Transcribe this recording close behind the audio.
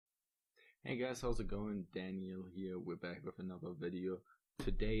Hey guys, how's it going? Daniel here. We're back with another video.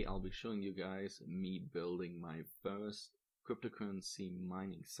 Today I'll be showing you guys me building my first cryptocurrency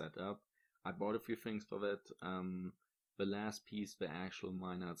mining setup. I bought a few things for that. The last piece, the actual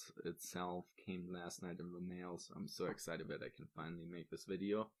miner itself, came last night in the mail, so I'm so excited that I can finally make this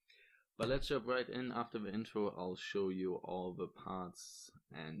video. But let's jump right in. After the intro, I'll show you all the parts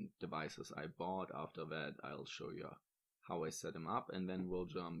and devices I bought. After that, I'll show you how I set them up, and then we'll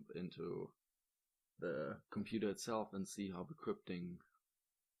jump into the computer itself and see how the crypting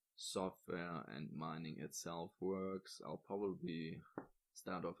software and mining itself works. I'll probably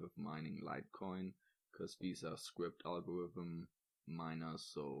start off with mining Litecoin, because these are script algorithm miners,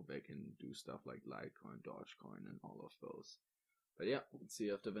 so they can do stuff like Litecoin, Dogecoin, and all of those. But yeah, let's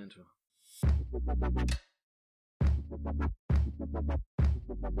see after the intro.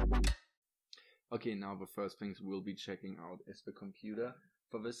 Okay, now the first things we'll be checking out is the computer.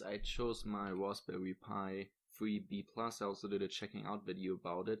 For this I chose my Raspberry Pi 3B+. I also did a checking out video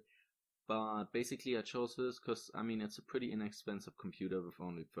about it. But basically I chose this because, I mean, it's a pretty inexpensive computer with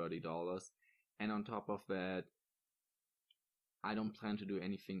only $30. And on top of that, I don't plan to do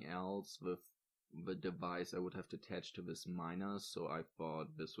anything else with the device I would have to attach to this miner. So I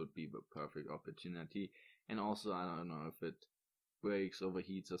thought this would be the perfect opportunity. And also, I don't know if it breaks,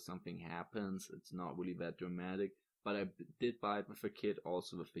 overheats, or something happens. It's not really that dramatic, but I did buy it with a kit,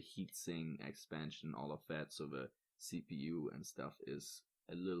 also with the heatsink expansion, all of that, so the CPU and stuff is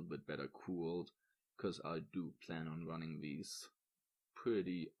a little bit better cooled, because I do plan on running these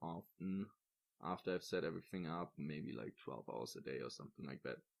pretty often after I've set everything up, maybe like 12 hours a day or something like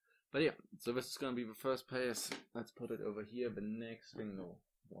that. But yeah, so this is gonna be the first pass. Let's put it over here. The next thing,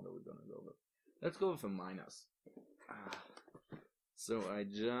 what are we gonna go with? Let's go with the miners. So I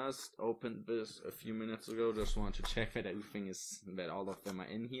just opened this a few minutes ago, just wanted to check that everything is, that all of them are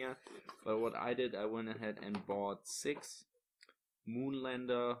in here. But what I did, I went ahead and bought 6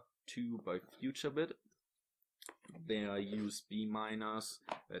 Moonlander 2 by FutureBit. They are USB miners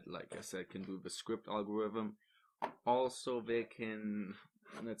that, like I said, can do the script algorithm. Also they can,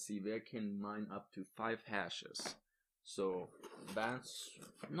 let's see, they can mine up to 5 hashes. So that's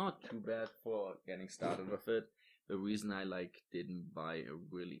not too bad for getting started with it. The reason I didn't buy a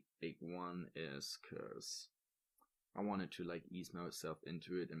really big one is because I wanted to ease myself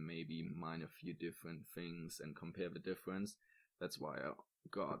into it and maybe mine a few different things and compare the difference. That's why I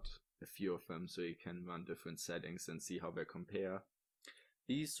got a few of them, so you can run different settings and see how they compare.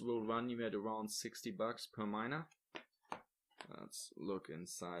 These will run you at around $60 per miner. Let's look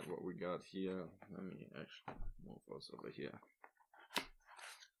inside what we got here. Let me actually move us over here.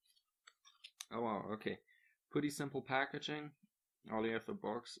 Oh wow, okay. Pretty simple packaging. All you have a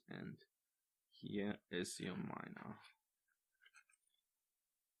box, and here is your miner.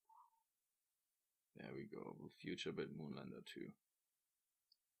 There we go, FutureBit Moonlander 2.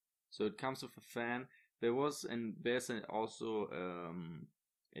 So it comes with a fan. There's also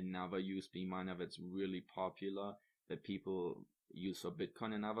another USB miner that's really popular that people use for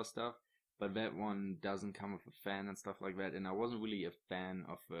Bitcoin and other stuff, but that one doesn't come with a fan and stuff like that, and I wasn't really a fan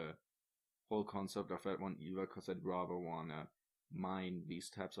of the whole concept of that one either, because I'd rather wanna mine these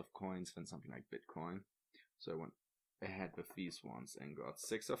types of coins than something like Bitcoin. So I went ahead with these ones and got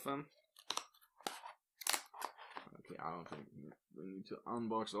 6 of them. Okay, I don't think we need to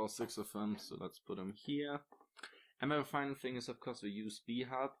unbox all 6 of them, so let's put them here. And the final thing is, of course, the USB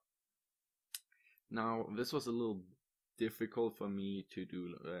hub. Now, this was a little difficult for me to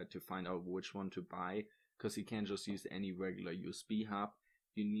do, to find out which one to buy, because you can't just use any regular USB hub.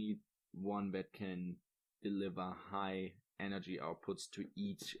 You need one that can deliver high energy outputs to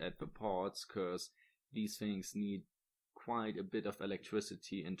each at the ports, because these things need quite a bit of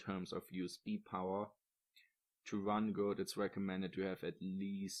electricity in terms of USB power. To run good, it's recommended to have at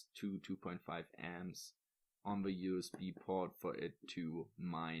least 2.5 amps on the USB port for it to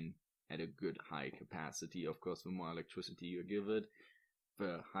mine at a good high capacity. Of course, the more electricity you give it,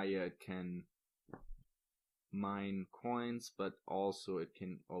 the higher it can mine coins, but also it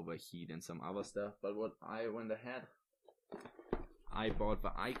can overheat and some other stuff. But what I went ahead, I bought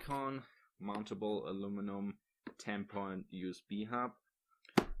the Icon mountable aluminum 10-point USB hub.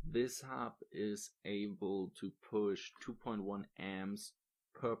 This hub is able to push 2.1 amps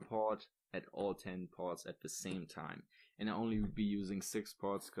per port at all 10 ports at the same time, and I only will be using 6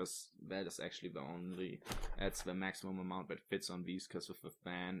 ports because that is actually that's the maximum amount that fits on these, because with the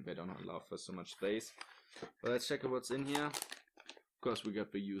fan they don't allow for so much space. But let's check out what's in here. Of course, we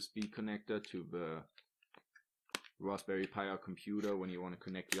got the USB connector to the Raspberry Pi computer when you want to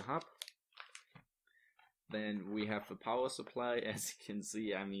connect your hub. Then we have the power supply. As you can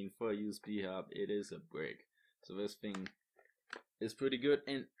see, I mean, for a USB hub, it is a brick. So this thing is pretty good.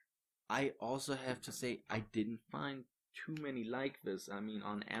 And I also have to say, I didn't find too many like this. I mean,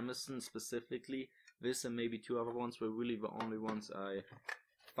 on Amazon specifically, this and maybe 2 other ones were really the only ones I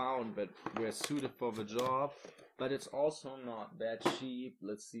found that were suited for the job. But it's also not that cheap.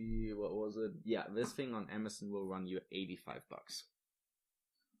 Let's see, what was it? Yeah, this thing on Amazon will run you 85 bucks.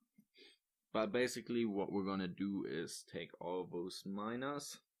 But basically what we're gonna do is take all those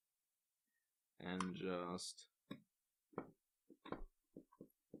miners and just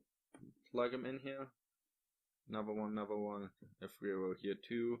plug them in here. Another one, a 3 row here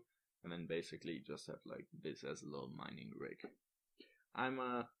too, and then basically just have like this as a little mining rig. I'm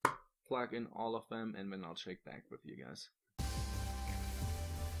gonna plug in all of them and then I'll check back with you guys.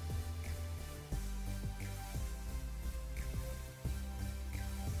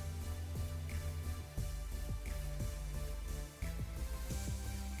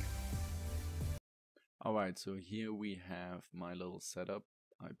 Alright, so here we have my little setup.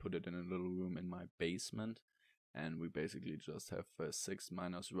 I put it in a little room in my basement, and we basically just have 6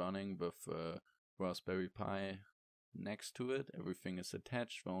 miners running with Raspberry Pi next to it. Everything is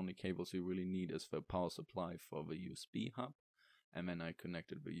attached. The only cables you really need is the power supply for the USB hub, and then I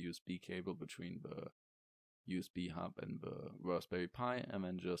connected the USB cable between the USB hub and the Raspberry Pi, and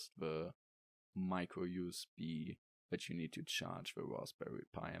then just the micro USB that you need to charge the Raspberry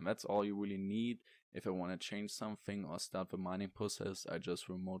Pi, and that's all you really need. If I want to change something or start the mining process, I just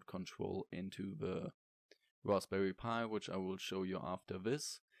remote control into the Raspberry Pi, which I will show you after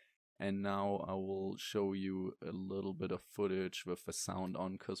this. And now I will show you a little bit of footage with the sound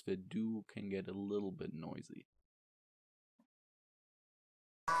on, because the can get a little bit noisy.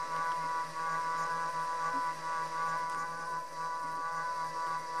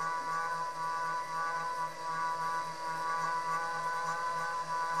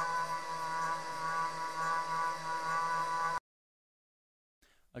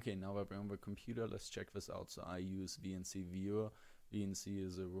 Okay, now that we're on the computer, let's check this out. So I use VNC Viewer. VNC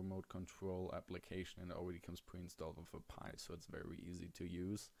is a remote control application and it already comes pre-installed with the Pi, so it's very easy to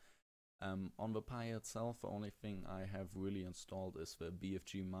use. On the Pi itself, the only thing I have really installed is the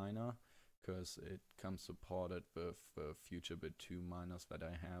BFGMiner, because it comes supported with the FutureBit 2 miners that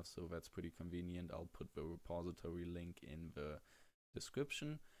I have, so that's pretty convenient. I'll put the repository link in the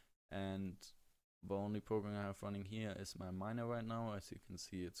description. And the only program I have running here is my miner right now. As you can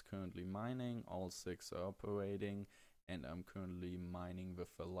see, it's currently mining, all 6 are operating, and I'm currently mining with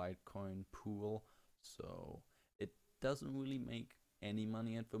a Litecoin pool. So it doesn't really make any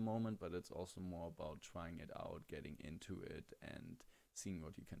money at the moment, but it's also more about trying it out, getting into it, and seeing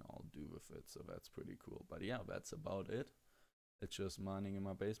what you can all do with it. So that's pretty cool. But yeah, that's about it. It's just mining in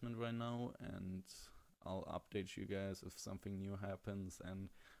my basement right now, and I'll update you guys if something new happens and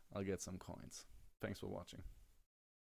I'll get some coins. Thanks for watching.